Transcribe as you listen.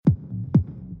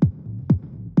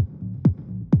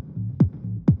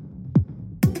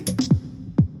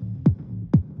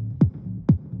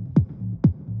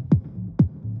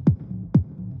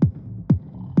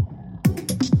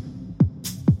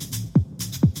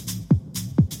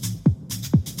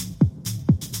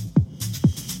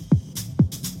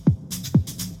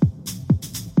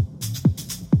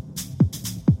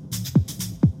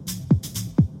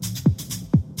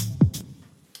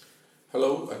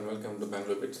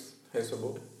It's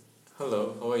Hesobo.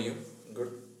 Hello, how are you?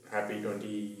 Good. Happy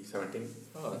 2017.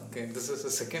 Oh, okay. This is the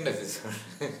second episode.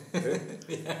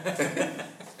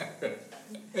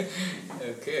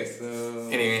 Okay, so.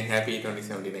 Anyway, happy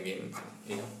 2017 again.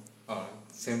 Yeah. Oh,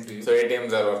 same to you. So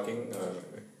ATMs are working.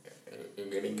 You're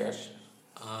getting cash.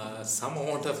 Some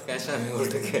amount of cash I'm able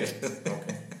to get.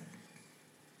 Okay.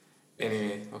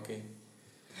 Anyway, okay.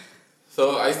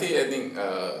 So I think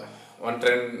one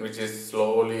trend which is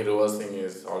slowly reversing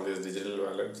is all these digital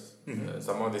wallets. Mm-hmm.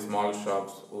 Some of the small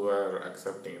shops who are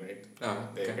accepting, right?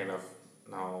 They're Okay. kind of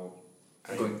now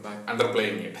Going back.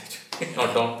 underplaying it actually, or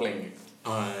downplaying it.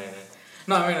 Yeah.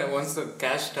 No, I mean, once the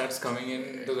cash starts coming in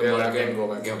to the Yeah, market, again go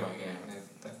back.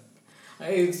 Yeah.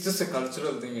 It's just a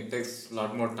cultural thing. It takes a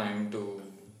lot more time to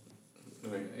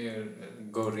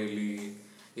go really.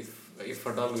 If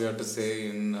at all we have to say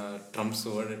in Trump's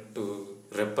word to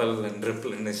repel and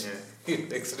replenish, it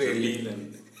takes really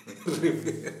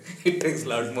it takes a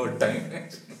lot more time.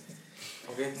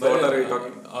 Okay. So But what are we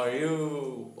talking? are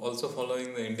you also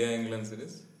following the India-England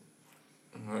series?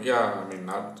 Yeah, I mean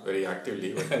not very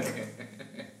actively, but Okay.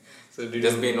 So did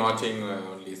just you been watching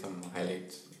only some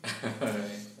highlights.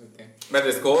 Okay. But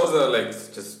the scores are like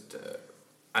just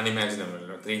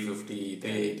unimaginable. 350,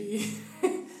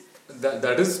 380.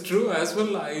 That is true as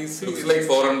well. I see. Looks like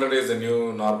 400 is the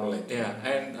new normal. I think. Yeah,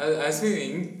 and I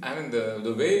see. I mean,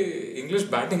 the way English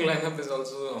batting lineup is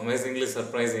also amazingly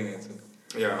surprising. Actually.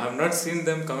 Yeah. I've not seen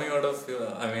them coming out of.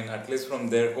 I mean, at least from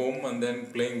their home and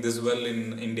then playing this well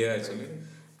in India actually,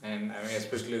 and I mean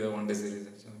especially the one day series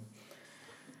actually.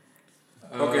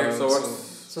 Okay, so what's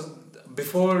So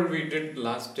before we did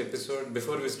last episode,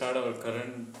 before we start our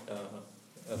current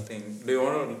thing, do you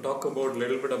want to talk about a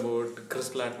little bit about Chris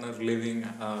Latner leaving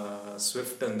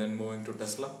Swift and then moving to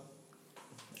Tesla?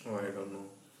 Oh, I don't know.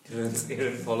 You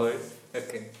didn't follow it?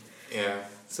 Okay. Yeah.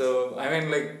 So, I mean,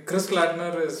 like, Chris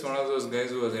Latner is one of those guys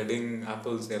who was heading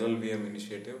Apple's LLVM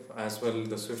initiative, as well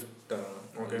the Swift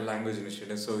language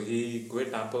initiative. So, he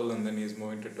quit Apple and then he's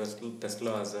moving to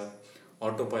Tesla as a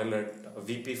autopilot, a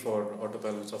VP for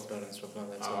autopilot software and stuff like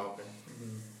that. So, Okay.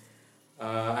 I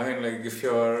mean, like, if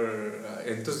you're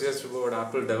enthusiastic about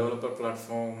Apple developer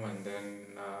platform and then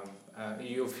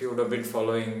if you would have been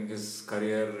following his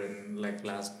career in like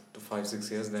last 5-6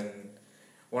 years, then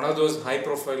one of those high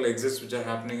profile exits which are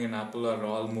happening in Apple are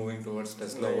all moving towards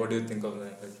Tesla. Right. What do you think of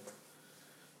that?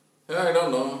 Yeah, I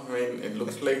don't know. I mean, it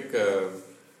looks like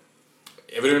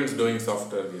everyone's doing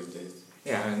software these days.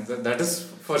 Yeah, and that is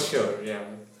for sure, yeah.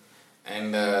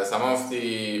 And some of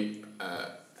the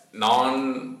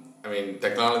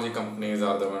technology companies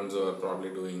are the ones who are probably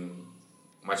doing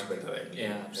much better.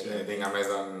 Yeah, absolutely. I think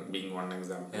Amazon being one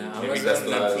example. Yeah, Maybe Amazon,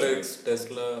 Tesla Netflix,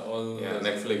 Tesla, all. Yeah,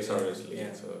 Netflix obviously.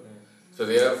 Yeah. So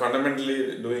they are fundamentally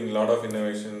doing a lot of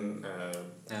innovation,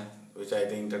 Yeah. which I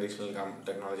think traditional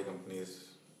technology companies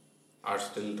are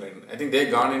still trying. I think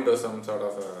they've gone into some sort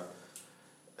of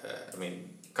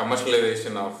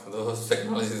commercialization of those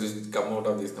technologies which come out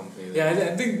of these companies. Yeah,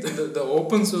 I think the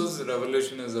open source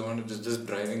revolution is the one which is just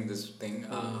driving this thing.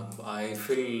 I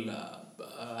feel,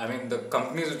 the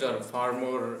companies which are far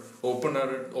more open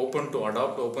to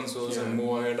adopt open source and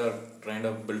move ahead are kind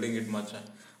of building it much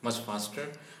faster.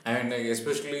 I mean, like,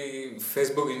 especially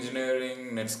Facebook engineering,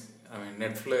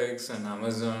 Netflix and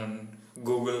Amazon,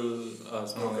 Google,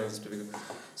 some of those typical.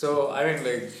 So I mean,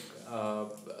 like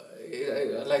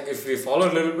if we follow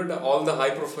a little bit, all the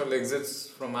high profile exits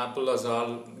from Apple are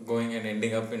all going and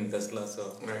ending up in Tesla.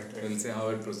 So we'll see how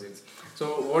it proceeds.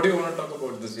 So what do you want to talk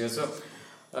about this year? So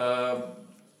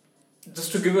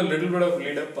just to give a little bit of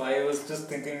lead up, I was just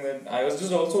thinking that I was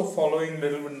just also following a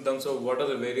little bit in terms of what are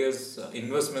the various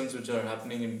investments which are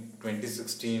happening in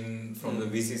 2016 from the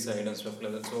VC side and stuff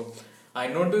like that. So I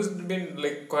noticed been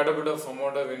like quite a bit of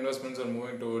amount of investments are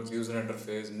moving towards user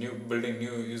interface, building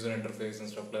new user interface and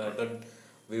stuff like that. That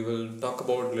we will talk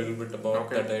about a little bit about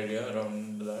that area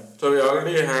around that. So we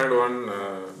already had one,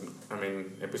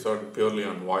 episode purely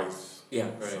on voice.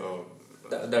 Yeah, right. So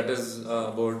that is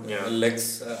about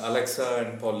Alexa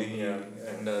and Polly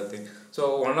and thing.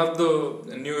 So one of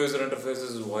the new user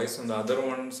interfaces is voice, and the other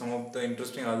one, some of the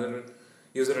interesting other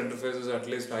user interfaces, at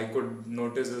least I could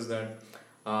notice, is that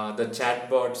the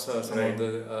chatbots are some of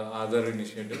the other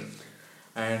initiatives,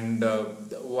 and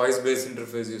voice-based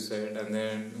interface you said, and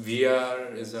then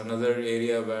VR is another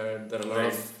area where there are a lot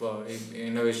of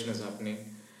innovation is happening,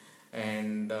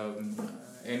 and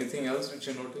anything else which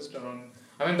you noticed around?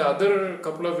 I mean, the other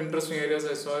couple of interesting areas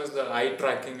I saw is the eye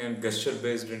tracking and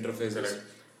gesture-based interfaces,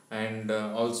 and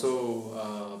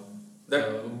also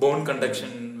the bone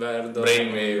conduction where the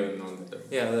brainwave and all that.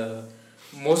 Yeah,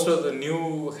 most of the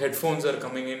new headphones are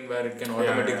coming in where it can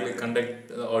automatically conduct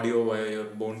the audio via your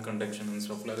bone conduction and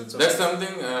stuff like that. So that's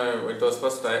something. It was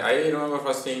first. I remember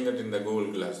first seeing that in the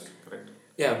Google Glass. Correct.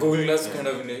 yeah, Google Glass kind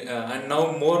of, and now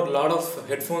lot of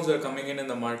headphones are coming in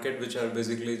the market which are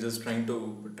basically just trying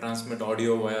to transmit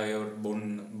audio via your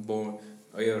bone,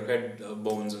 your head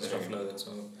bones and stuff like that.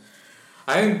 So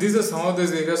I think these are some of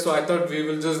these areas. So I thought we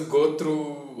will just go through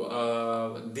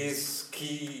these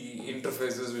key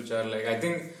interfaces which are like, I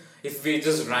think if we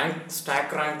just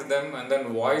stack rank them, and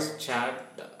then voice, chat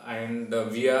and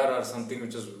VR are something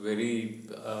which is very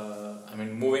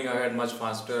moving ahead much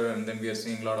faster, and then we are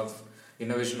seeing a lot of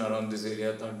innovation around this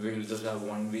area. I thought we will just have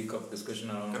 1 week of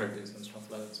discussion around this and stuff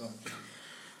like that.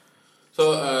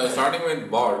 So starting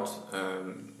with bots,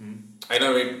 I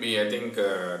know I think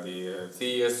the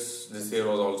CES this year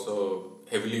was also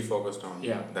heavily focused on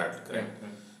that. Correct?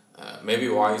 Yeah. Maybe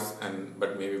voice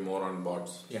but maybe more on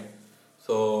bots. Yeah.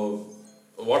 So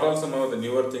what are some of the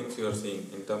newer things you are seeing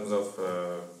in terms of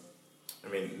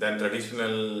than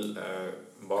traditional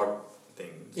bot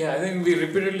things? Yeah, I think we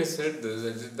repeatedly said this.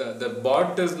 The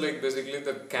bot is like basically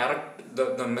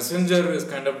the messenger is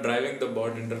kind of driving the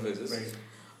bot interfaces. Right.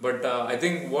 But I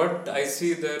think what I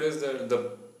see there is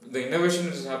the innovation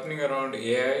is happening around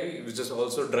AI, which is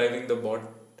also driving the bot,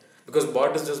 because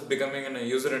bot is just becoming a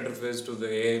user interface to the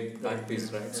AI back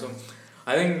piece, right? Yeah. So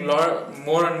I think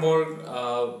more and more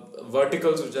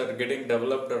verticals which are getting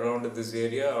developed around this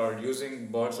area are using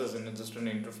bots as just an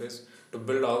interface to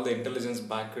build all the intelligence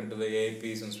back into the AI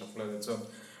piece and stuff like that. So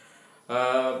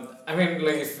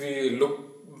if we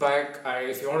look back,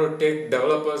 if you want to take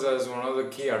developers as one of the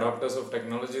key adopters of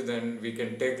technology, then we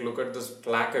can take a look at the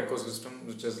Slack ecosystem,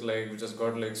 which has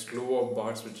got like slew of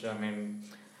bots, which there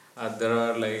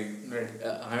are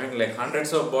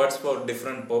hundreds of bots for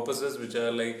different purposes, which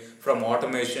are like from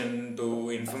automation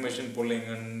to information pulling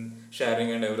and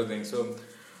sharing and everything. So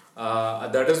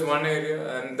that is one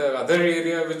area, and the other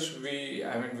area which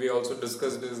we also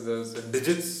discussed is the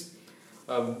digits.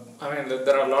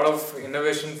 There are a lot of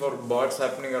innovation for bots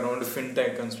happening around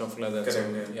fintech and stuff like that.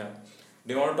 Correct. So, yeah.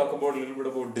 Do you want to talk about a little bit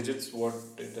about digits, what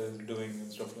it is doing and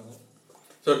stuff like that?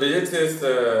 So digits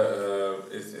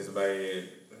is by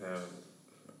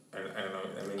I don't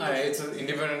know. It's an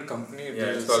independent company.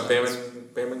 It's called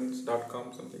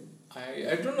payments.com something.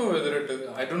 I don't know whether it is.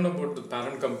 I don't know about the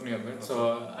parent company of it. Okay.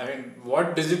 So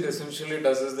what Digit essentially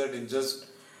does is that it just.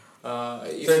 So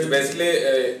it's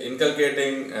basically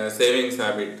inculcating savings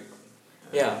habit.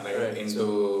 Right.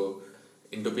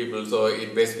 Into people. So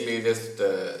it basically just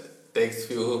takes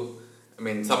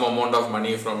some amount of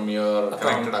money from your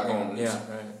connected accounts,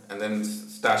 and then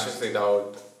stashes it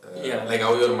out. Like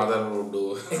how your mother would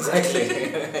do. Exactly.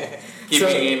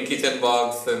 Keeping in kitchen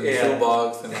box and shoe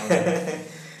box and all that.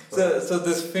 So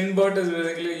this FinBot is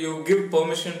basically you give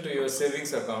permission to your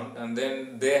savings account, and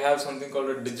then they have something called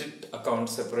a Digit account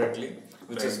separately,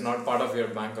 which is not part of your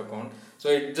bank account. So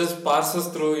it just passes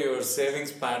through your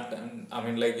savings pattern,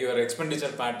 your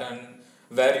expenditure pattern,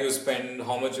 where you spend,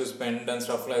 how much you spend and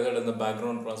stuff like that in the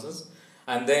background process,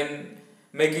 and then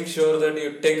making sure that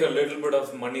you take a little bit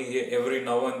of money here every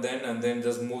now and then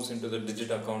just moves into the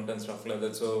Digit account and stuff like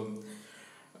that. So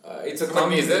it's a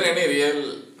is there any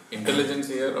real intelligence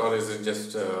here, or is it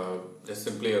just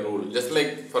simply a rule? Just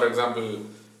like, for example,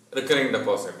 recurring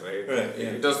deposit, right?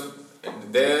 It was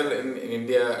there in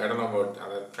India. I don't know about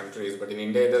other countries, but in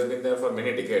India it has been there for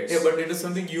many decades. Yeah, but it is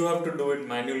something you have to do it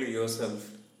manually yourself.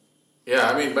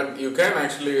 Yeah, but you can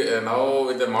actually now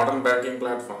with the modern banking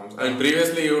platforms.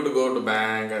 Previously you had to go to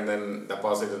bank and then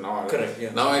deposit and all. Correct.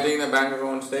 Yeah. Now I think the bank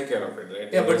accounts take care of it, right?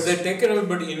 Yeah, but they take care of it.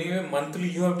 But anyway, monthly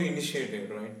you have to initiate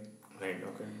it, right? Right.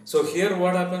 Okay. So here,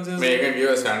 what happens is you can give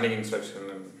a standing instruction.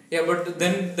 But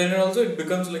then also it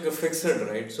becomes like a fixed,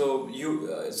 right? So you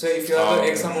say if you have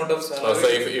X amount of salary. So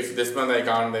if this month I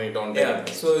can't, then you don't.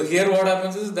 So here what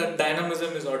happens is that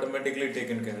dynamism is automatically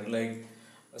taken care. Like,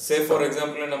 say for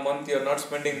example, in a month you are not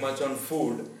spending much on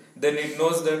food, then it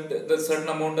knows that the certain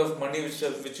amount of money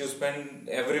which you spend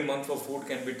every month for food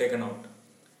can be taken out.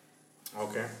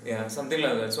 Okay. Yeah, something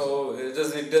like that. So it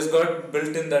just got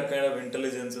built in that kind of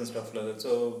intelligence and stuff like that.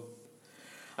 So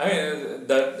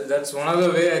that's one of the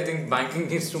way I think banking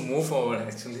needs to move forward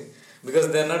actually, because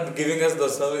they're not giving us the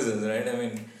services, right?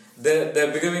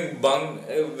 They're becoming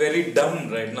very dumb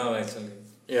right now actually.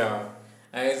 Yeah.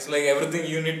 And it's like everything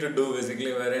you need to do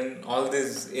basically, wherein all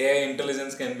this AI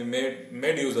intelligence can be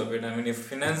made use of it. If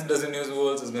finance doesn't use, who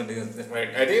else is going to use it? Right.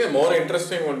 I think the more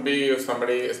interesting would be if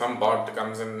some bot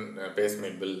comes and pays me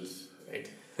bills, right?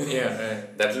 Yeah,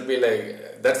 right. That will be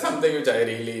like, that's something which I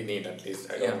really need at least.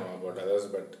 I don't know about others,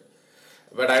 but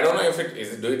But I don't know if it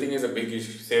is. Do you think it's a big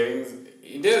issue? Savings.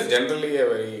 India is generally a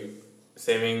very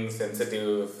saving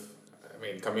sensitive,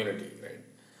 community, right?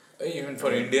 Even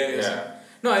for India, yes. Yeah.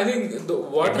 No, I think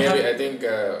what maybe I think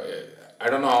I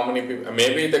don't know how many people.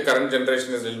 Maybe the current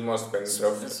generation is a little more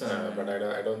spendthrift, but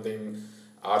I don't think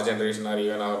our generation or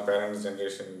even our parents'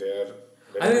 generation they are.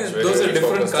 I think those are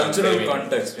different cultural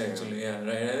context actually. Yeah,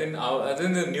 right. I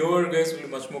think the newer guys will be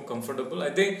much more comfortable. I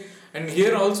think, and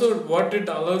here also what it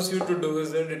allows you to do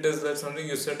is that it is that something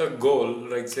you set a goal,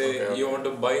 like say you want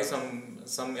to buy some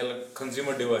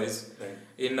consumer device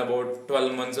in about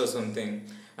 12 months or something,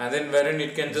 and then wherein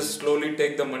it can just slowly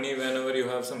take the money whenever you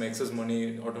have some excess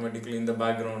money automatically in the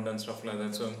background and stuff like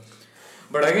that. So.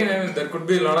 But again, there could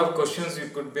be a lot of questions you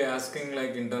could be asking,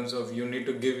 like in terms of you need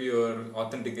to give your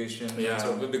authentication,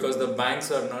 because the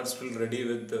banks are not still ready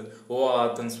with the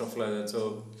OAuth and stuff like that.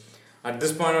 So at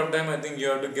this point of time, I think you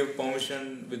have to give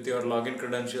permission with your login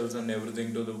credentials and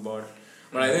everything to the bot.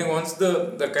 But I think once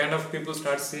the kind of people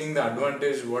start seeing the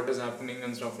advantage, what is happening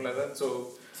and stuff like that,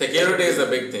 so security is a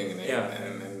big thing, right? Yeah,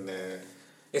 and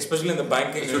especially in the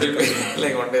banking. Should it be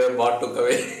like one day the bot took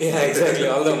away? Yeah, exactly.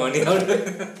 All the money out.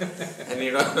 And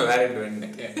you know where it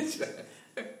went. Yeah.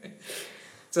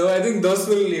 So I think those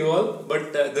will evolve,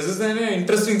 but this is an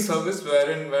interesting service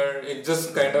where it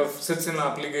just kind of sits in an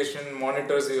application,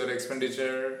 monitors your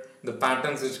expenditure, the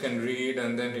patterns which can read,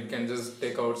 and then it can just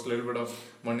take out a little bit of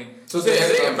money. So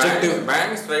I think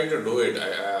banks try to do it.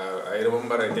 I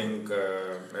remember. I think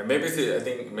maybe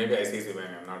ICICI Bank.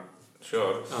 I'm not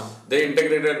sure. They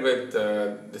integrated with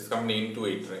this company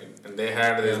Intuit, right? And they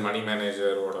had this money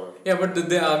manager or whatever. Yeah, but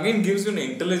they again gives you an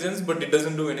intelligence, but it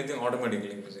doesn't do anything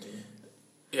automatically, basically.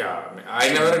 Yeah, I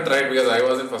never tried because I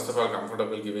wasn't first of all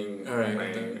comfortable giving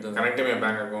connecting my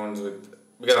bank accounts with,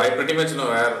 because I pretty much know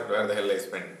where the hell I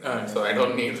spend. So I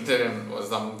don't need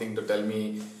something to tell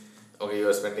me, okay, you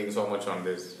are spending so much on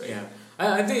this. Right? Yeah.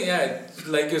 I think,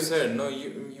 like you said, no,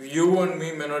 you and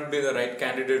me may not be the right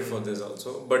candidate for this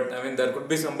also, but I mean, there could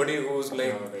be somebody who's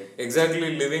like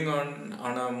exactly living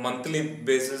on a monthly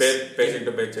basis. Paycheck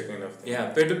to paycheck kind of thing. Yeah,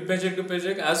 paycheck to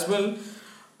paycheck as well.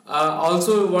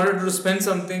 Also wanted to spend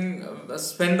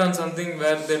on something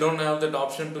where they don't have that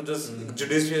option to just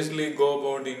judiciously go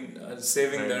about in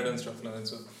saving that and stuff like that.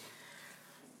 So,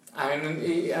 I mean,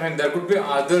 there could be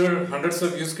other hundreds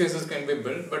of use cases can be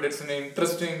built, but it's an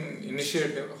interesting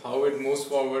initiative. How it moves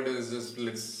forward is just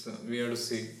we have to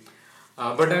see.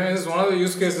 But I mean, it's one of the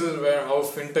use cases where how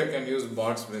fintech can use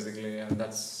bots basically, and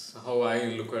that's how I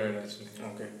look at it actually.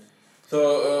 Okay.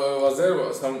 So was there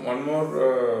one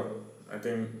more? I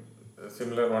think a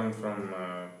similar one from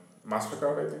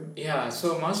MasterCard, I think. Yeah,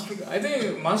 so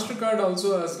MasterCard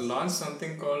also has launched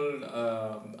something called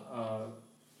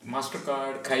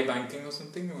MasterCard Kai Banking or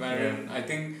something, wherein I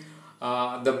think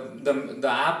the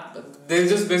app, they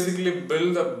just basically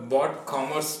build the bot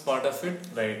commerce part of it,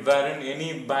 right, wherein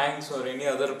any banks or any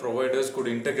other providers could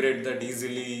integrate that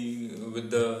easily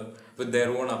with their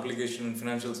own application and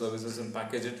financial services and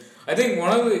package it. I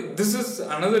think this is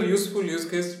another useful use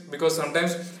case, because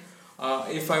sometimes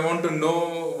if I want to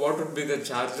know what would be the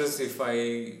charges if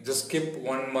I just skip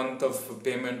 1 month of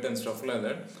payment and stuff like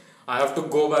that, I have to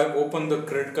go back, open the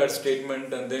credit card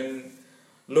statement and then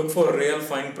look for real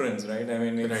fine prints, right? I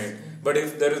mean, but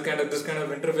if there is this kind of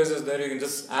interfaces there, you can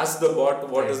just ask the bot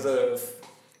what is the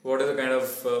kind of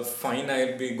fine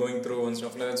I'll be going through and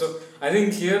stuff like that. So I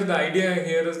think the idea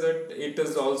here is that it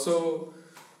is also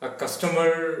a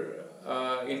customer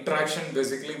interaction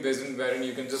basically, based on wherein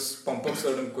you can just pump up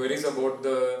certain queries about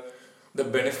the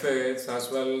benefits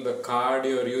as well, the card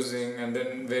you're using, and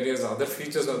then various other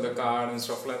features of the card and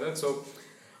stuff like that. So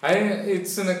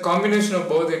it's in a combination of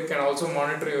both. It can also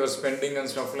monitor your spending and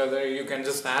stuff like that. You can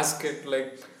just ask it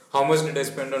like, how much did I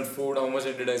spend on food, how much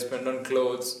did I spend on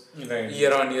clothes,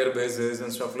 year on year basis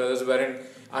and stuff like that, wherein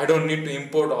I don't need to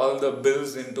import all the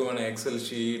bills into an Excel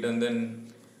sheet and then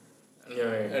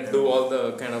do all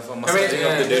the kind of massaging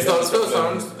of the data. This also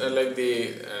sounds like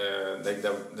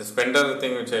the spender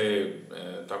thing which I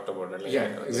talked about, like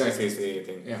exactly. ICICI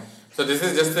thing. Yeah. So this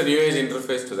is just the new age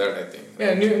interface to that, I think.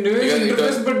 Yeah, new age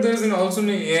interface, but there's also an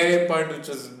AI part which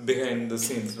is behind the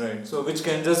scenes, right? So which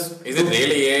can just... Is it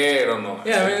really AI? I don't know.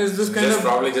 Yeah, I mean, it's just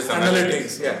probably just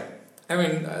analytics. Yeah. I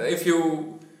mean, if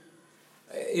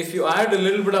you add a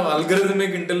little bit of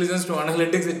algorithmic intelligence to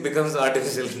analytics, it becomes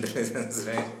artificial intelligence,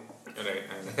 right? Right.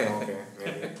 Okay.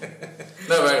 Maybe.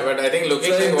 No, but I think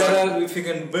looking if you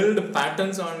can build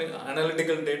patterns on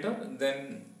analytical data,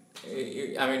 then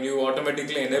you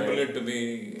automatically enable it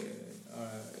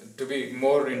to be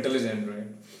more intelligent, right?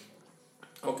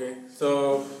 Okay.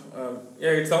 So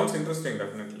it sounds interesting,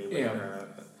 definitely.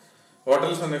 But, What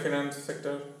else on the finance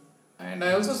sector? And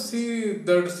I also see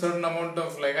that certain amount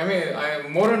of I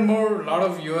more and more lot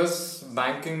of US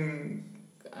banking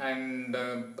and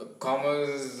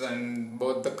commerce and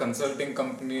both the consulting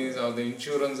companies or the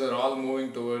insurance are all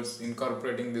moving towards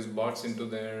incorporating these bots into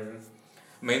their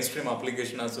mainstream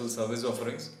application as well service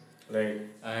offerings. Right.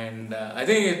 And I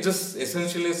think it just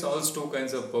essentially solves two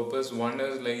kinds of purpose. One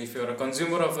is like if you're a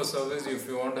consumer of a service, if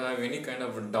you want to have any kind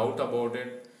of a doubt about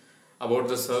it, about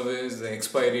the service, the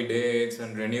expiry dates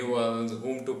and renewals,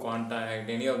 whom to contact,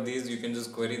 any of these, you can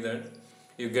just query that.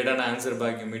 You get an answer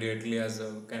back immediately as a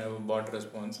kind of a bot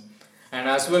response. And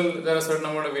as well, there are a certain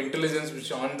amount of intelligence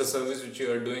which on the service which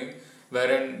you are doing,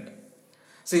 wherein,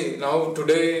 see, now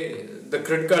today, the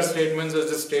credit card statements are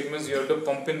just statements, you have to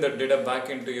pump in that data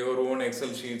back into your own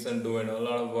Excel sheets and do it, a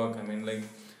lot of work. I mean, like,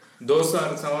 those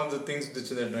are some of the things which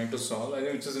they're trying to solve. I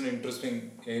think which is an interesting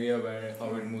area where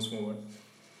how it moves forward.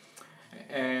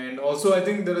 And also, I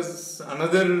think there is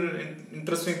another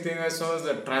interesting thing I saw is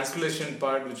the translation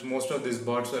part, which most of these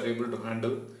bots are able to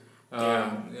handle.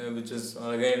 Which is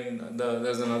again,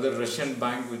 there's another Russian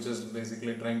bank which is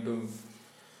basically trying to.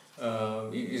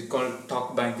 It's called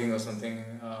talk banking or something,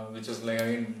 which is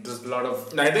like there's a lot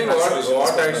of. I think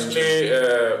what actually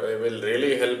will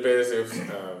really help is if,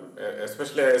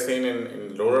 especially I've seen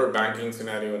in rural banking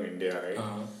scenario in India, right?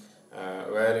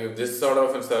 Where if this sort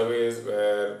of a service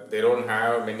where they don't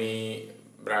have many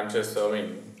branches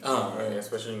serving,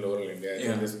 especially in rural India, I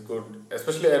think this could,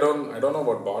 especially I don't know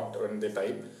about bot when they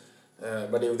type,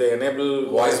 but if they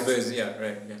enable voice based,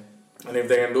 and if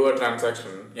they can do a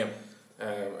transaction,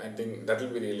 I think that will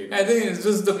be really nice. I think it's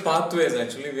just the pathways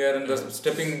actually. We are in the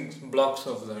stepping blocks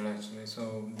of that actually.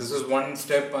 So this is one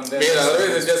step and then.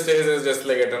 Otherwise it just says it's just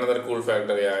like at another cool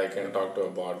factor. Yeah, I can talk to a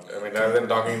bot. I mean, rather than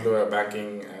talking to a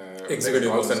banking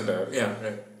executive call center.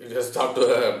 You just talk to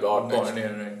a bot.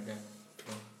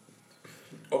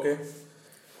 Okay.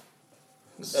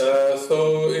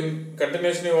 So in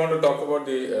continuation, you want to talk about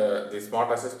the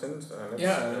smart assistants?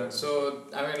 So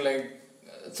I mean,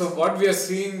 so what we are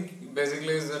seeing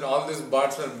basically is that all these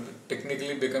bots are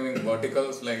technically becoming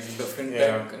verticals, like the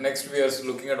fintech. Next we are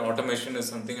looking at automation as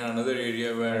something, another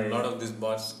area where a lot of these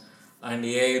bots and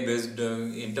AI based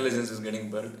intelligence is getting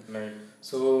built.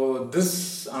 So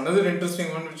this another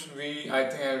interesting one which I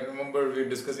think I remember we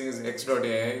discussing is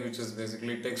X.AI, which is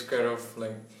basically takes care of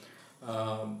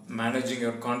managing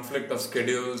your conflict of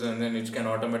schedules, and then it can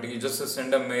automatically just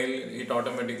send a mail, it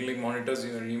automatically monitors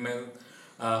your email.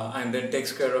 And then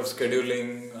takes care of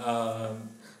scheduling,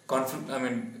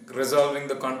 resolving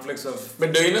the conflicts of.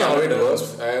 But do you know how it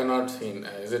works? I have not seen.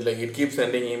 Is it like it keeps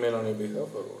sending email on your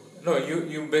behalf or what? No,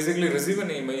 you basically receive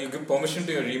an email, you give permission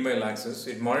to your email access,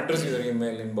 it monitors your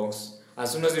email inbox.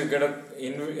 As soon as you get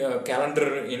a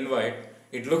calendar invite,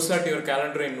 it looks at your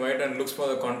calendar invite and looks for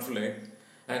the conflict.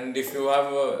 And if you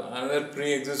have another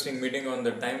pre-existing meeting on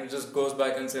the time, it just goes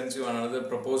back and sends you another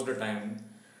proposed time.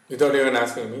 Without even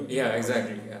asking me? Yeah,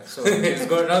 exactly. Yeah. So it's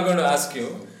not going to ask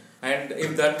you. And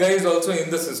if that guy is also in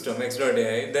the system,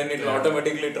 X.AI, then it will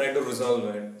automatically try to resolve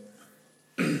it.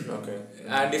 Okay.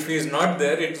 And if he is not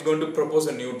there, it's going to propose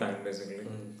a new time basically.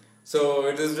 So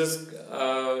it is just,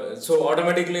 so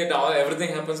automatically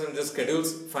everything happens in just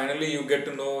schedules. Finally, you get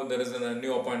to know there is a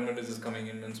new appointment which is coming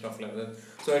in and stuff like that.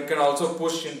 So it can also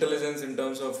push intelligence in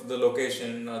terms of the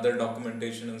location, other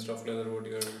documentation and stuff like that. What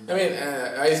you're. I mean,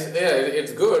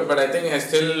 it's good, but I think I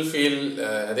still feel.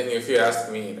 I think if you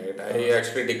ask me, right, I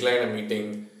actually decline a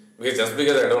meeting because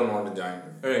I don't want to join.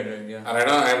 Right, yeah. And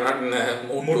I'm not in a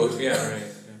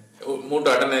mood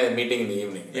to attend a meeting in the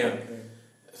evening. Yeah.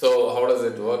 So how does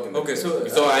it work?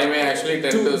 So I may actually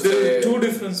tend to say... There are two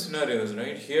different scenarios,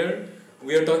 right? Here,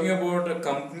 we are talking about a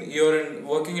company,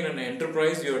 working in an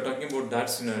enterprise, you are talking about that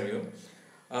scenario.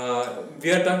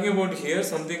 We are talking about here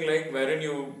something like wherein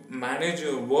you manage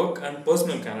your work and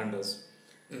personal calendars.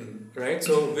 Right?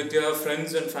 So with your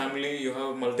friends and family, you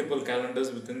have multiple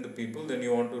calendars within the people, then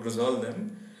you want to resolve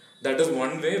them. That is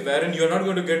one way wherein you are not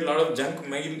going to get a lot of junk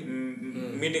mail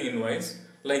meeting invites,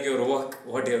 like your work,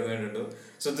 what you are going to do.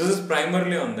 So this is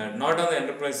primarily on that, not on the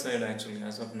enterprise side actually,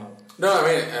 as of now. No, I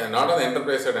mean, not on the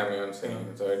enterprise side I'm even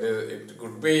saying. So it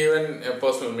could be even a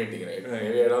personal meeting, right?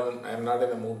 Maybe I'm not in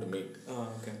the mood to meet.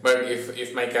 Okay. But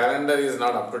if my calendar is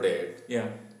not up to date,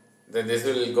 then this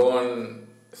will go on,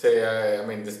 say, I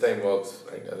mean, this time works,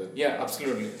 right? Yeah,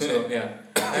 absolutely. So,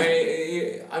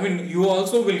 I mean, you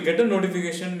also will get a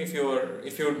notification if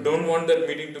you don't want that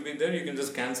meeting to be there, you can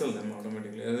just cancel them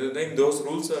automatically. I think those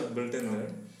rules are built in there.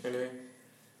 Anyway.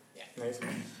 Nice.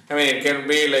 I mean, it can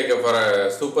be like for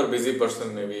a super busy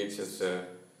person, maybe it's just,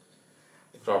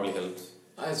 it probably helps.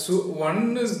 So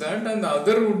one is that, and the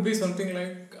other would be something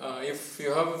like if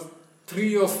you have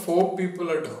 3 or 4 people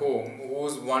at home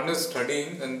whose one is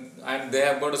studying and they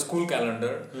have got a school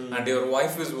calendar, and your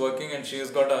wife is working and she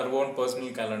has got her own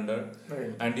personal calendar,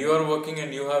 and you are working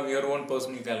and you have your own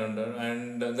personal calendar,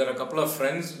 and there are a couple of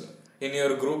friends in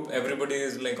your group, everybody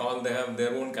is like all they have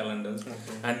their own calendars,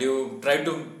 and you try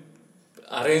to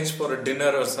arrange for a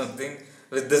dinner or something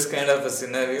with this kind of a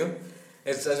scenario.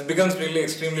 It becomes really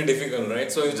extremely difficult,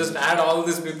 right? So you just add all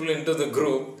these people into the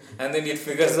group, and then it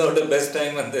figures out the best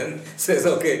time and then says,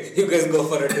 okay, you guys go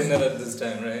for a dinner at this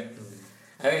time, right?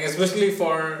 I think especially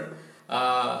for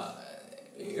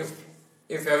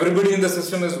if everybody in the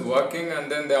system is working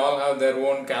and then they all have their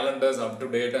own calendars up to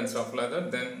date and stuff like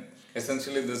that, then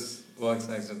essentially this works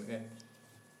nicely. Yeah.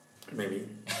 Maybe.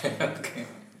 Okay.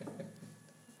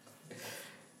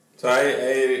 So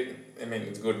I mean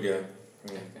it's good, yeah.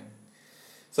 Okay.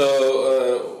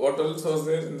 So what else was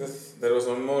there in this? There was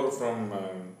one more from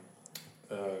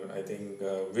I think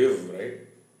Viv, right?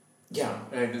 Yeah,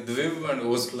 right. The Viv and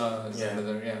Ostla is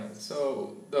another. Yeah.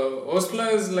 So the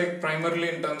Ostla is like primarily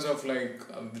in terms of like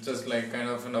just like kind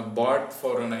of in a bot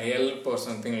for an Yelp or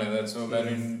something like that. So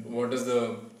wherein what is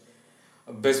the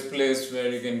best place where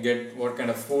you can get what kind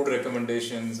of food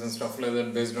recommendations and stuff like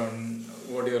that based on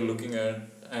what you're looking at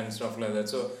and stuff like that.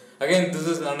 So again, this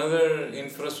is another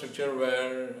infrastructure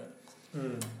where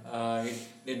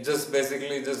it just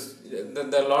basically just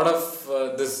there are a lot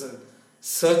of this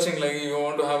searching, like you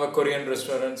want to have a Korean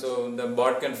restaurant, so the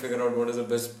bot can figure out what is the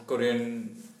best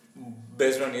Korean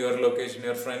based on your location,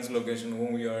 your friend's location,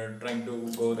 whom you are trying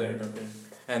to go there. Okay.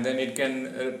 And then it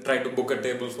can try to book a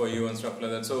table for you and stuff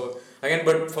like that. So again,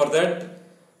 but for that,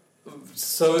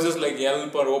 services like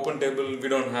Yelp or OpenTable we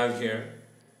don't have here.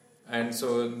 And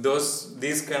so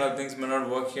these kind of things may not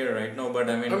work here right now, but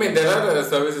I mean there are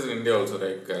services in India also,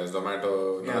 like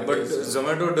Zomato. Yeah, but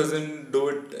Zomato doesn't do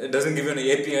it. It doesn't give you an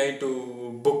API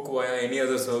to book via any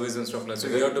other service and stuff like that. So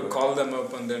you have to call them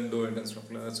up and then do it and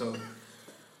stuff like that. So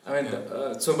I mean,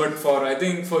 but I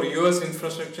think for US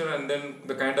infrastructure and then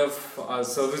the kind of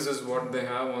services what they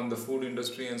have on the food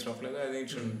industry and stuff like that, I think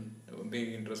it should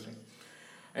be interesting.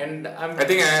 And I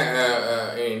think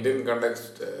in Indian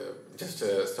context, just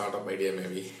a startup idea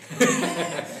maybe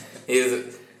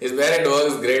is where it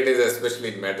works great is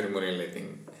especially in matrimonial, I think.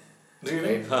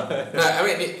 Really? Right? No, I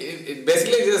mean it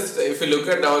basically just if you look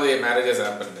at how the marriages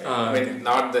happen, right? I mean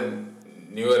not the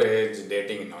newer age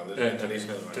dating and all the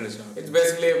traditional one. It's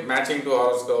basically matching to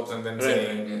horoscopes and then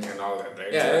saying and all that,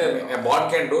 right? Yeah, so, I mean, a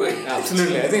bot can do it.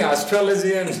 Absolutely. I think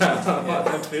astrology and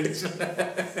traditional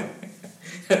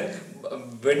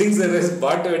wedding service,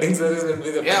 bot wedding service will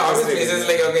be the obviously it's just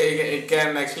like okay, it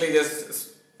can actually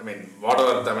just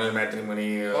whatever Tamil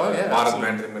matrimony, Bharat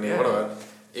matrimony, whatever,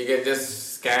 you can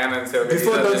just scan and say okay,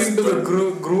 before talking to the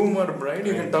groom or bride,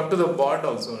 you can talk to the bot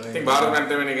also, right? I think Bharat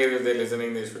matrimony, if they're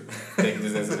listening, they should take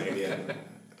this as an idea.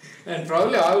 And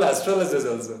probably all the astrologers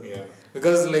also. Yeah.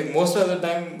 Because like most of the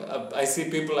time I see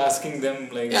people asking them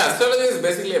like... Yeah, astrology is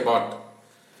basically a bot.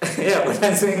 Yeah, but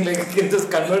I'm saying like you can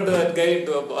just convert that guy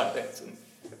into a bot actually.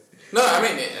 No, I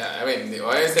mean,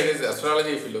 why I said is astrology,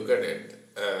 if you look at it,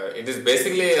 it is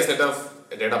basically a set of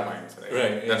data points, right?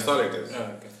 Right. That's all it is. Oh,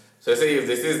 okay. So say if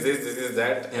this is this, this is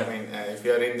that, I mean, if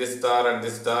you are in this star and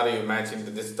this star, you match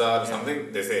into this star or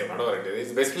something, they say, whatever it is.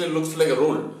 It basically looks like a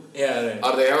rule. Yeah, right.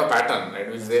 Or they have a pattern, right,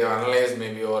 which they have analyzed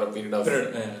maybe over a period of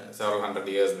several hundred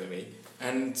years maybe.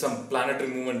 And some planetary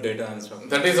movement data and stuff.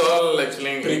 That is all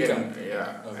actually... Pre-com.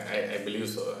 Yeah, okay. I believe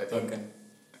so. I think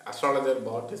astrologer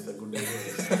bot is a good idea.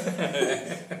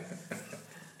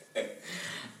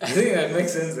 I think that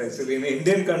makes sense actually. In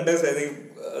Indian context, I think...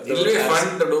 it will be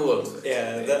fun to do also.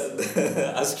 Yeah,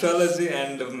 the astrology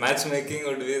and matchmaking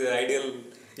would be the ideal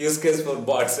use case for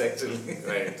bots actually.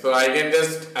 Right. So I can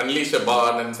just unleash a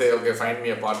bot and say, okay, find me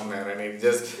a partner, and it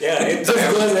just it just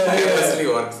goes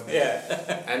everywhere. Works.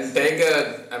 Yeah.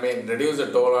 And reduce the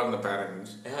toll on the parents.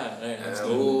 Yeah, right.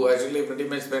 Who actually pretty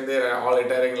much spend their all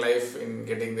retiring life in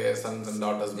getting their sons and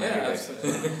daughters married. Yeah,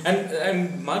 absolutely.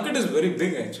 and market is very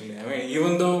big actually. I mean,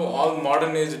 even though all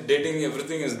modern age dating,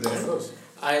 everything is there. Of course.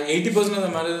 80% of the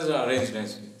marriages are arranged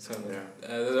actually. So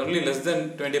there's only less than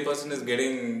 20% is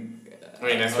getting...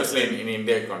 especially in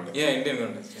India context. Yeah, Indian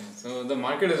context. Yeah. So the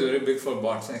market is very big for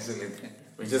bots actually.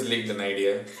 We just leaked an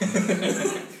idea.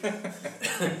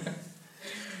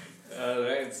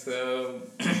 Alright, so...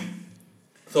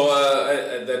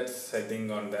 that's I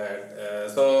think on that.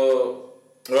 So,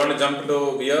 you want to jump into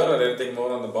VR or anything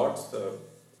more on the bots?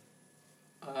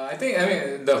 I I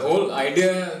mean, the whole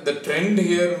idea, the trend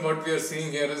here, what we are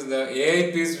seeing here is the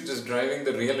AI piece which is driving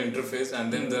the real interface,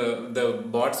 and then the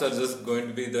bots are just going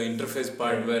to be the interface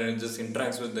part where it just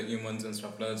interacts with the humans and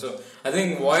stuff like that. So I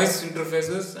think voice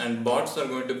interfaces and bots are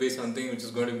going to be something which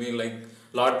is going to be like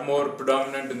a lot more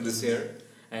predominant in this year,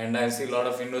 and I see a lot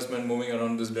of investment moving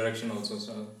around this direction also.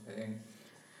 So I think.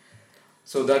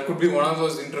 So that could be one of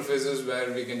those interfaces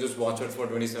where we can just watch it for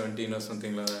 2017 or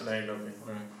something like that. Right, okay.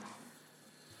 Right.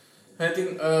 I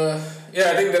think, I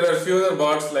think there are a few other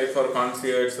bots like for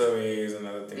concierge surveys and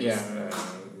other things.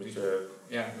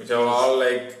 Which are all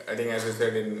like, I think as you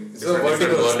said, in different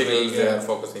verticals they are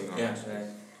focusing on. Yeah, right.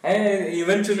 And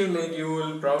eventually, like, you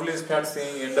will probably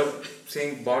end up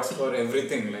seeing bots for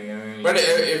everything. Like, but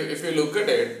if you look at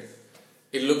it,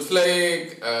 it looks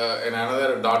like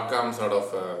another .com sort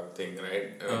of thing,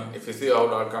 right? If you see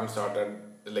how .com started,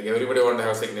 like everybody wanted to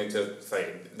have signature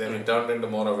site, then it turned into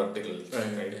more of verticals,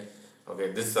 right?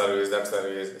 Okay, this service, that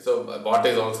service. So a bot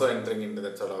is also entering into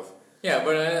that sort of. Yeah,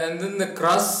 but and then the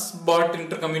cross-bot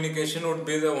intercommunication would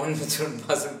be the one which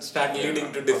would start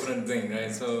leading to different things,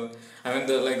 right? So I mean,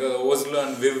 the Oslo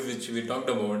and Viv, which we talked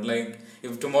about, like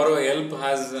if tomorrow Yelp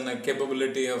has a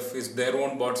capability of their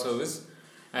own bot service,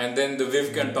 and then the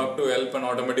Viv can talk to Yelp and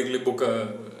automatically book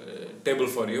a table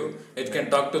for you. It can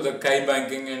talk to the Kai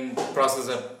banking and process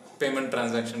a payment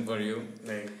transaction for you.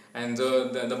 Right. And so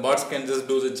the bots can just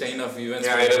do the chain of events.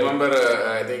 Yeah, I remember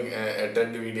I think a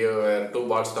TED video where two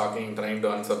bots talking, trying to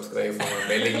unsubscribe from a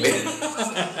mailing list.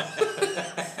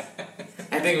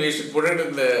 I think we should put it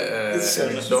in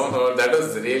the show note. That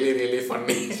was really, really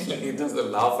funny. It was a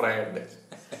laugh riot.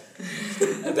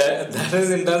 that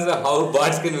is in terms of how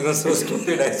bots can become so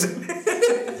stupid actually.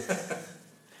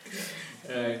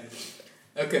 Right.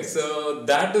 Okay, so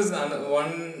that is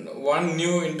one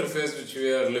new interface which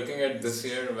we are looking at this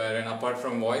year, wherein apart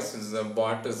from voice, is a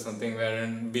bot is something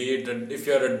wherein be it if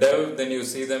you are a dev, then you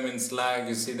see them in Slack,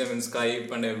 you see them in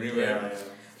Skype and everywhere.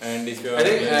 Yeah. And if you are, I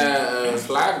think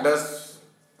Slack does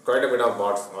quite a bit of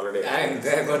bots already. And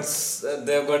they've got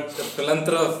a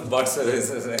plethora of bot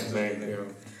services actually. Right. Yeah.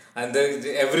 And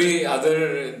every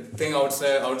other thing out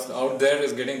there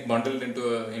is getting bundled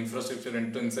into infrastructure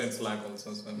inside Slack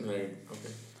also. So. Right.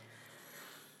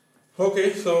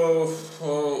 Okay, so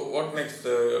what next?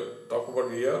 Talk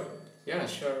about VR? Yeah,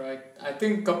 sure. I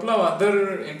think couple of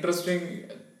other interesting.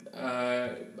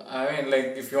 I mean,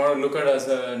 like if you want to look at as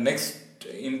next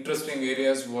interesting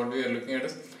areas, what we are looking at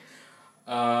is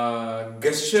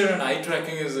gesture and eye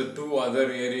tracking is the two other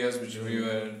areas which we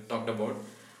talked about.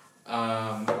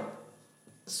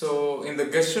 So in the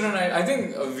gesture and I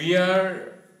think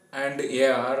VR and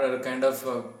AR are kind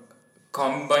of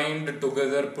combined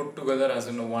together, put together as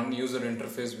in one user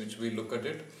interface which we look at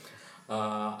it.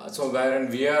 So wherein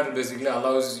VR basically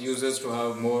allows users to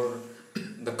have more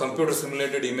the computer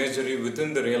simulated imagery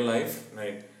within the real life,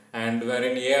 right? And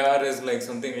wherein AR is like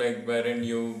something like wherein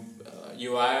you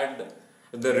add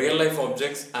the real life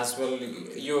objects as well,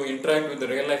 you interact with the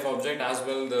real life object as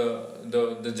well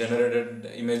the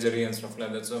generated imagery and stuff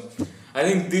like that. So I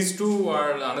think these two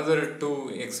are another two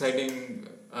exciting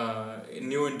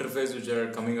new interface which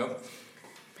are coming up.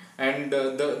 And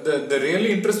the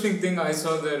really interesting thing I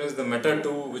saw there is the Meta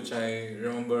 2, which I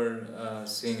remember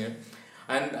seeing it.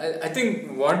 And I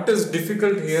think what is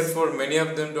difficult here for many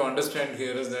of them to understand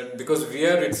here is that because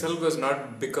VR itself has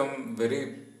not become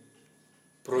very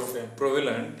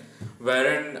prevalent,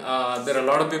 wherein there are a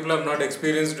lot of people who have not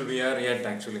experienced VR yet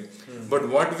actually. But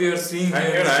what we are seeing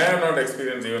here, I have not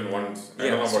experienced even once. I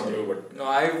don't know about you, but no,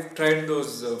 I've tried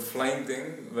those flying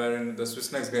thing wherein the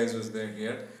Swissnex guys was there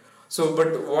here. So,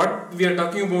 but what we are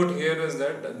talking about here is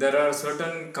that there are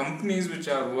certain companies which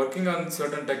are working on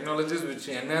certain technologies which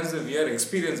enhance the VR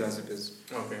experience as it is.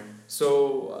 Okay.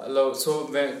 So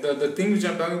the thing which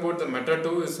I'm talking about, the Meta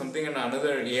 2, is something in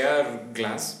another AR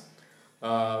glass,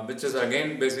 which is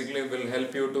again basically will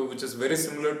help you to, which is very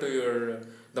similar to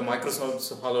the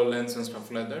Microsoft's HoloLens and stuff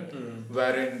like that,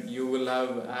 wherein you will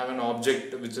have an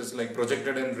object which is like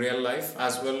projected in real life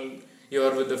as well. You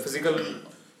are with the physical.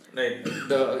 Right,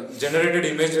 the generated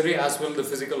imagery as well the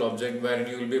physical object, wherein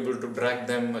you will be able to drag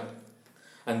them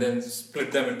and then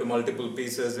split them into multiple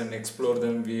pieces and explore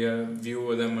them via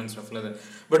view them and stuff like that.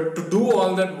 But to do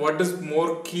all that, what is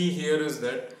more key here is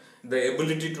that the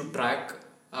ability to track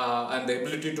and the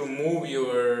ability to move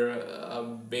your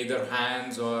either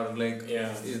hands or like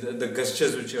the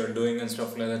gestures which you are doing and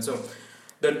stuff like that. So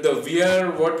that the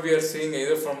VR, what we are seeing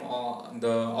either from the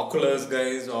Oculus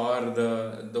guys or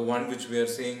the one which we are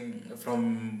seeing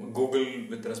from Google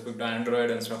with respect to Android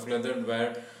and stuff like that,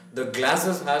 where the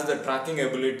glasses has the tracking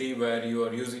ability where you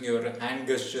are using your hand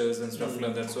gestures and stuff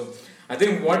like that. So I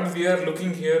think what we are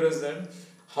looking here is that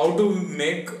how to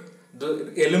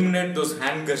eliminate those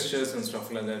hand gestures and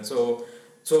stuff like that. So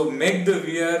make the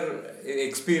VR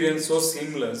experience so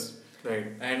seamless. Right.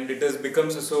 And it has become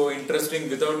so interesting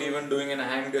without even doing a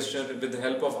hand gesture with the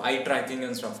help of eye tracking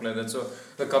and stuff like that. So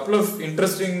the couple of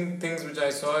interesting things which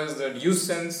I saw is that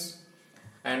USense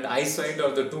and Eyesight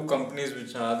are the two companies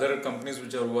which are other companies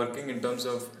which are working in terms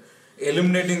of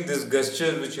eliminating this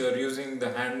gesture which you are using the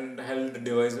handheld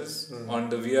devices on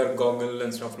the VR goggle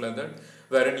and stuff like that,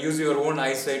 wherein use your own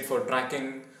eyesight for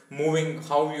tracking moving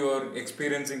how you are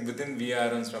experiencing within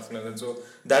VR and stuff like that. So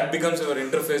that becomes our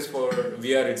interface for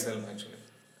VR itself actually.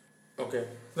 Okay.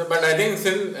 No, but I think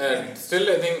still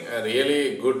I think a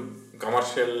really good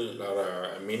commercial or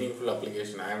a meaningful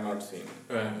application I have not seen.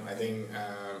 Right. I think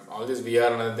all this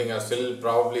VR and other thing are still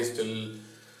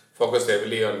focused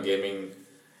heavily on gaming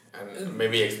and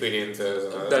maybe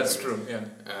experiences. And that's things. true. Yeah.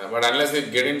 But unless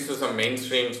it get into some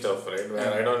mainstream stuff, right?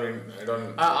 Where I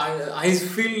don't. I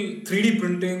feel 3D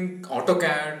printing,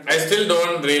 AutoCAD. I still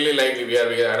don't really like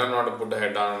VR. I don't know how to put the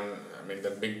head on. I mean,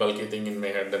 that big bulky thing in my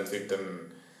head and sit and.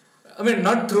 I mean,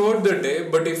 not throughout the day,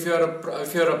 but if you're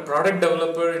a product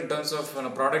developer in terms of a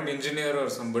product engineer or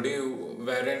somebody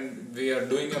wherein we are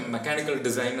doing a mechanical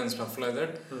design and stuff like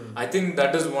that, I think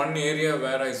that is one area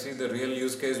where I see the real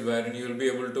use case wherein you will be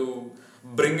able to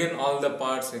bring in all the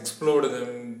parts, explode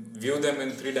them, view them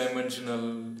in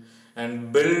 3-dimensional,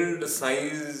 and build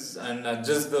size and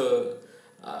adjust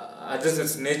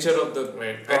its nature of the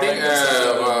product. I think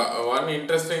one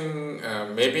interesting,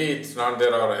 maybe it's not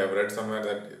there or I have read somewhere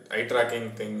that eye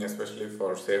tracking thing, especially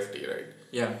for safety, right?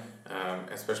 Yeah.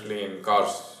 Especially in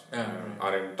cars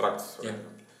or in trucks, yeah.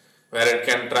 Where it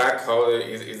can track how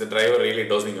is the driver really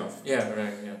dozing off. Yeah,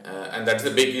 right. Yeah. And that's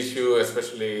a big issue,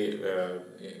 especially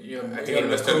I think in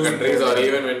Western countries or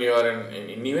even when you are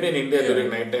even in India during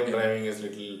nighttime driving is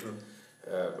little. True.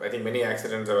 I think many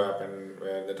accidents have happened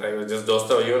where the driver just dozed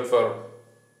off even for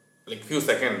like few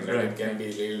seconds, right? It can be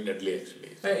really deadly actually.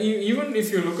 Even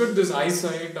if you look at this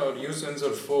Eyesight or USense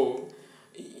or FOVE,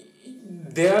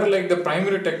 they are like the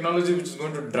primary technology which is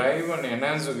going to drive and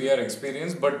enhance the VR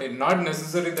experience, but it not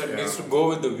necessarily that it needs to go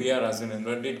with the VR as in,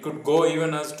 but it could go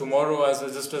even as tomorrow as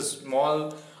just a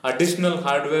small additional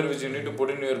hardware which you need to put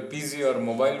in your PC or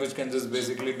mobile, which can just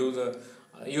basically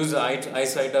use the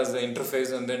Eyesight as the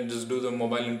interface and then just do the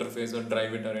mobile interface or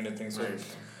drive it or anything. So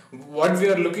what we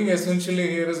are looking essentially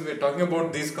here is we're talking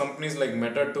about these companies like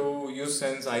Meta 2,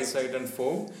 USense, Eyesight and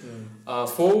FOVE.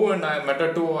 FOVE and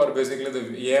Meta 2 are basically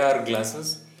the AR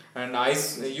glasses, and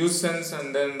USense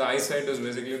and then the Eyesight is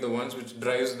basically the ones which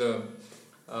drives the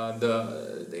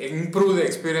improve the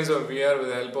experience of VR with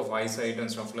the help of eyesight and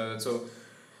stuff like that. So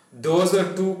those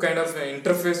are two kind of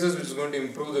interfaces which is going to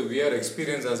improve the VR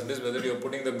experience as it is, whether you're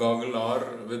putting the goggle or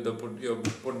with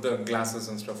put the glasses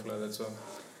and stuff like that. So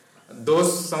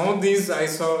some of these I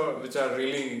saw which are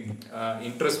really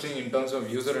interesting in terms of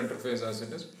user interface as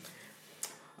it is.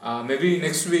 Maybe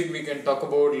next week we can talk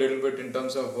about a little bit in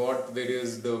terms of what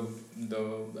various the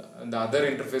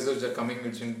other interfaces which are coming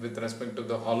with respect to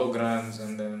the holograms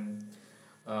and then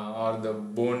or the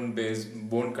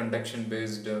bone conduction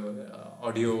based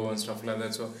audio and stuff like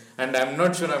that. So, and I'm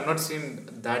not seen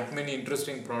that many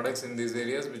interesting products in these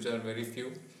areas, which are very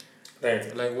few.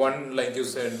 Right. Like you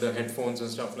said, the headphones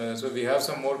and stuff like that. So we have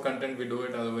some more content, we do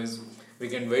it. Otherwise, we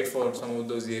can wait for some of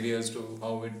those areas to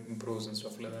how it improves and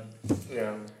stuff like that.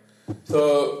 Yeah.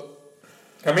 So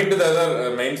coming to the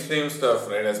other mainstream stuff,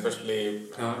 right?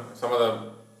 Especially some of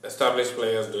the established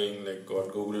players doing like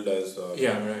what Google does, or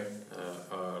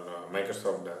or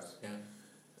Microsoft does. Yeah.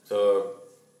 So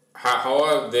how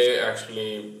have they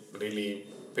actually really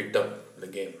picked up the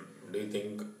game? Do you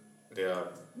think they are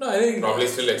I think probably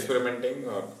still experimenting,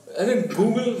 or I think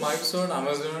Google, Microsoft,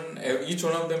 Amazon, each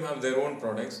one of them have their own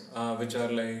products, which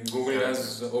are like Google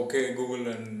has Google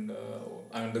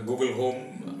and the Google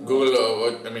Home.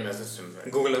 Google Assistant,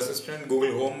 right? Google Assistant,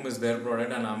 Google Home is their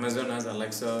product, and Amazon has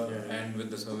Alexa and with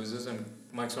the services, and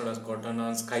Microsoft has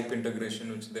Cortana, Skype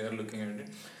integration, which they are looking at it,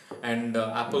 and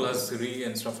Apple has Siri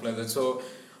and stuff like that. So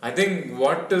I think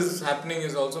what is happening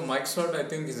is also Microsoft, I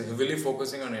think, is heavily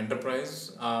focusing on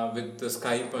enterprise with the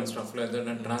Skype and stuff like that,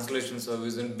 and translation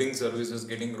service and Bing services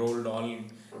getting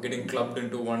clubbed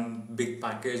into one big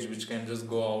package which can just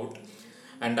go out.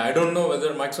 And I don't know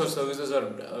whether Microsoft services are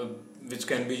which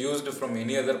can be used from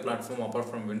any other platform apart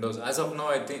from Windows. As of now,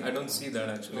 I don't see that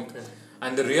actually. Okay.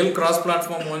 And the real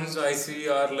cross-platform ones I see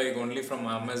are like only from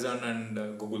Amazon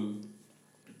and Google.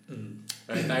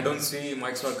 Right? I don't see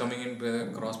Microsoft coming into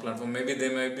cross-platform. Maybe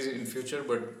they might be in future,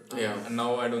 but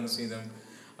now I don't see them.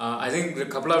 I think a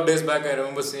couple of days back I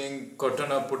remember seeing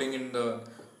Cortana putting in the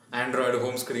Android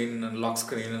home screen and lock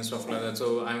screen and stuff like that.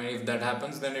 So I mean, if that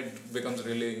happens, then it becomes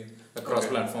really a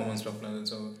cross-platform and stuff like that.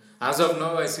 So as of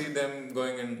now, I see them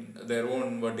going in their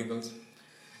own verticals.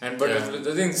 And but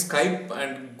the thing, Skype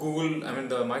and Google, I mean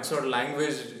the Microsoft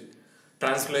language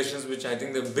translations, which I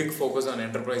think the big focus on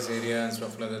enterprise area and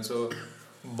stuff like that. So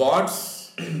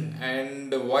bots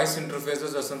and voice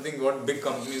interfaces are something what big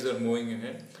companies are moving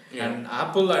ahead. And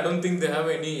Apple, I don't think they have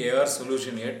any AR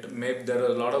solution yet. Maybe there are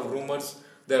a lot of rumors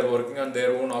they are working on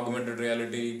their own augmented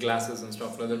reality glasses and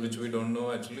stuff like that, which we don't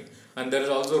know actually. And there is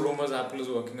also rumors Apple is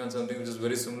working on something which is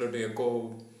very similar to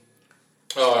Echo.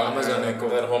 Amazon Echo,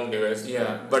 their home device.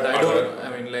 But I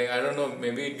don't know.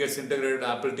 Maybe it gets integrated to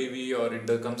Apple TV, or it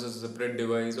comes as a separate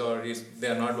device, or they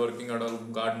are not working at all.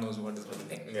 God knows what is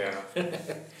happening. They are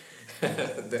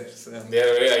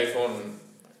very iPhone.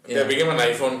 They became an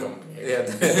iPhone company.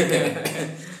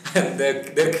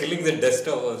 They're killing the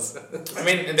desktop also. I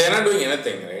mean, they're not doing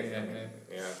anything, right?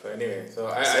 So anyway,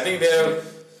 I think they are.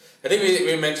 I think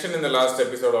we mentioned in the last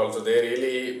episode also. They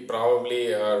really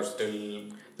probably are still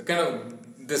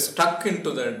they stuck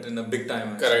into that in a big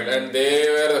time. Correct, and they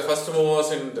were the first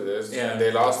movers into this. And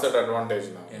they lost that advantage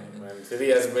now. And Siri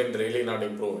has been really not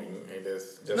improving. It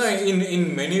is just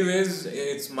in many ways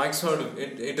it's Microsoft.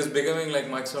 It is becoming like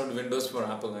Microsoft Windows for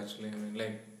Apple actually. I mean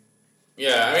like.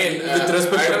 With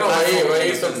respect I don't know why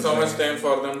it took so much time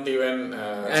for them to even.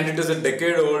 And it is a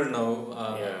decade old now.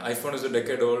 iPhone is a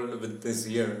decade old with this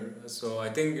year. So I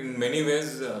think in many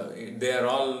ways they're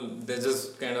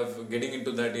just kind of getting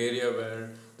into that area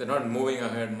where they're not moving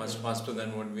ahead much faster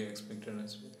than what we expected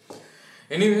as well.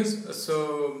 Anyways,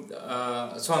 so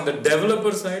on the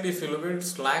developer side, if you look at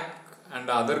Slack and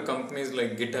other companies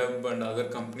like GitHub and other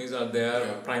companies are there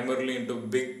primarily into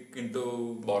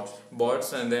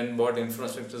bots, and then bot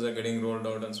infrastructures are getting rolled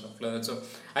out and stuff like that. So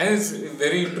I think it's a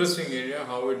very interesting area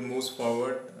how it moves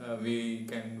forward. We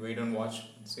can wait and watch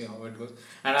and see how it goes.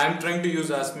 And I'm trying to use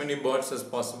as many bots as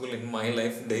possible in my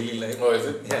life, daily life. Oh, is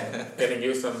it? Yeah. Can you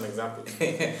give some examples?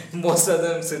 Most of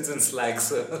them sits in Slack.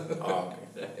 So.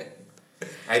 Okay.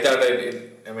 I thought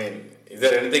is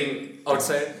there anything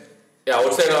outside?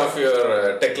 Outside of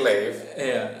your tech life,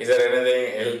 is there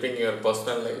anything helping your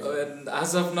personal life?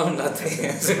 As of now,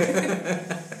 nothing.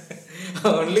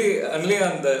 only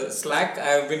on the Slack,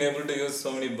 I have been able to use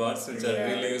so many bots which are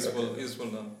really useful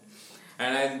now.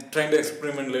 And I'm trying to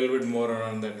experiment a little bit more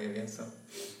around that area. So,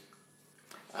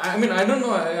 I mean, I don't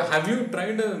know. Have you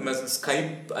tried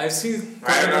Skype? I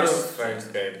have not tried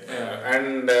Skype.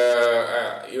 And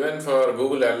even for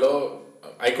Google Hello,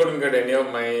 I couldn't get any of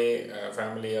my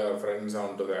family or friends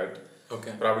onto that.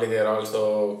 Okay. Probably they are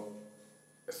also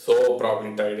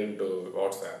probably tied into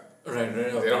WhatsApp. Right.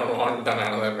 They don't want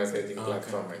another messaging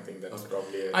platform. I think that's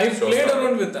probably. I played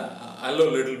around with Hello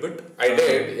a little bit. I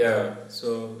did, yeah.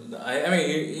 So I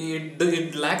mean,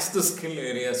 it lacks the skill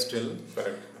area still.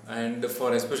 Correct. And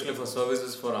especially for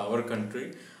services for our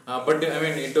country. But I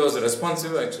mean, it was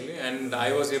responsive actually, and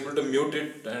I was able to mute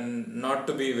it and not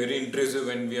to be very intrusive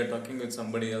when we are talking with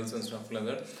somebody else and stuff like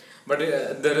that. But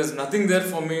there is nothing there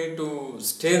for me to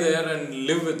stay there and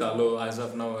live with Hello as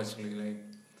of now actually.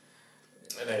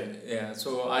 Right. Yeah.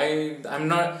 So I'm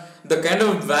not the kind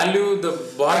of value the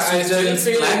bots I still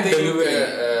feel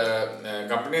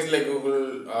companies like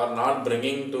Google are not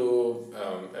bringing to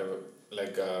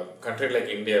like a country like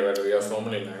India where we have so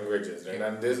many languages, right?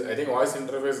 And this, I think, voice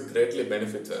interface greatly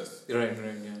benefits us. Right.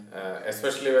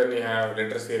 Especially when you have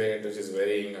literacy rate which is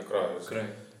varying across.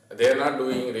 Correct. They are not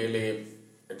doing really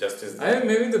justice there. I think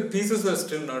maybe the pieces are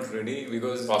still not ready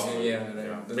because possible.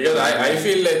 Right. Because I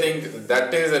think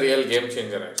that is a real game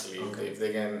changer actually. Okay. If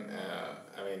they can,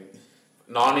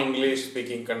 non-English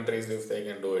speaking countries, if they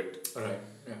can do it. Right.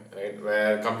 Right,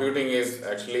 where computing is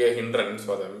actually a hindrance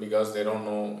for them because they don't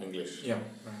know English. Yeah.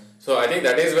 So I think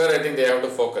that is where I think they have to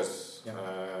focus.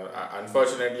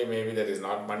 Unfortunately, maybe there is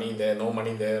not money there, no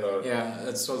money there, or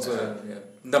it's also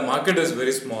the market is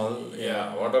very small.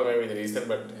 Whatever may be the reason,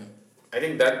 but I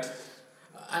think that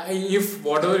if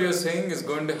whatever you're saying is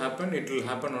going to happen, it will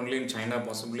happen only in China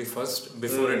possibly first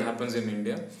before it happens in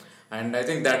India. And I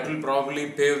think that will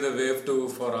probably pave the way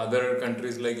for other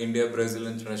countries like India, Brazil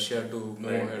and Russia to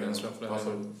move ahead and stuff like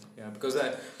that. Yeah, because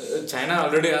China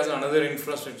already has another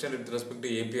infrastructure with respect to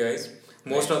APIs.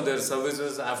 Most of their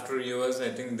services after US,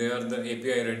 I think they are the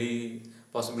API ready,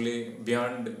 possibly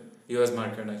beyond US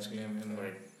market actually.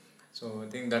 So I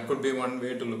think that could be one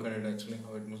way to look at it actually,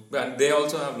 how it moves. And they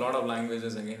also have a lot of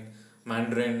languages again,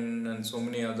 Mandarin and so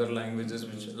many other languages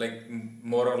which like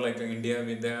more or like India,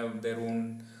 they have their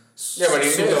own. Yeah, but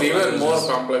India suite is of even languages. more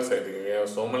complex. I think we have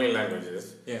so many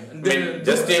languages. Yeah, I mean,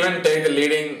 just even take the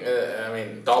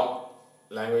leading, top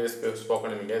languages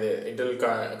spoken in India, it will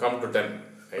come to 10.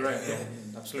 Right,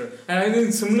 yeah, absolutely. And I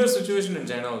think similar situation in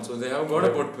China also. They have got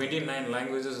about 29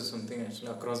 languages or something actually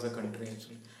across the country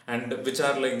actually, and which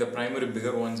are like the primary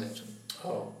bigger ones actually.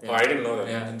 Oh, yeah. I didn't know that.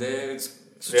 Yeah, There is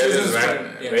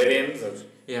variants.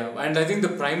 Yeah, and I think the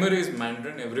primary is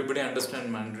Mandarin. Everybody understands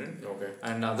Mandarin. Okay.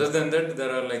 And other than that,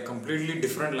 there are like completely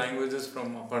different languages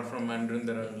apart from Mandarin.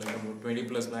 There are like about 20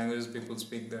 plus languages people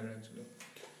speak there actually.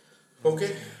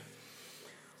 Okay.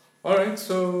 Alright,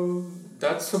 so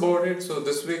that's about it. So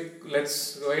this week, let's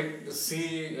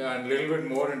see a little bit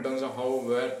more in terms of how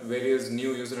various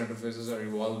new user interfaces are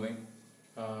evolving.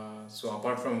 So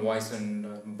apart from voice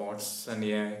and bots and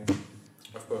AI.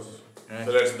 Of course. Right.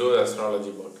 So let's do the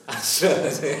astrology bot.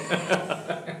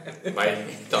 Bye.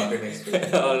 Talk to you next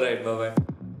week. Alright, bye bye.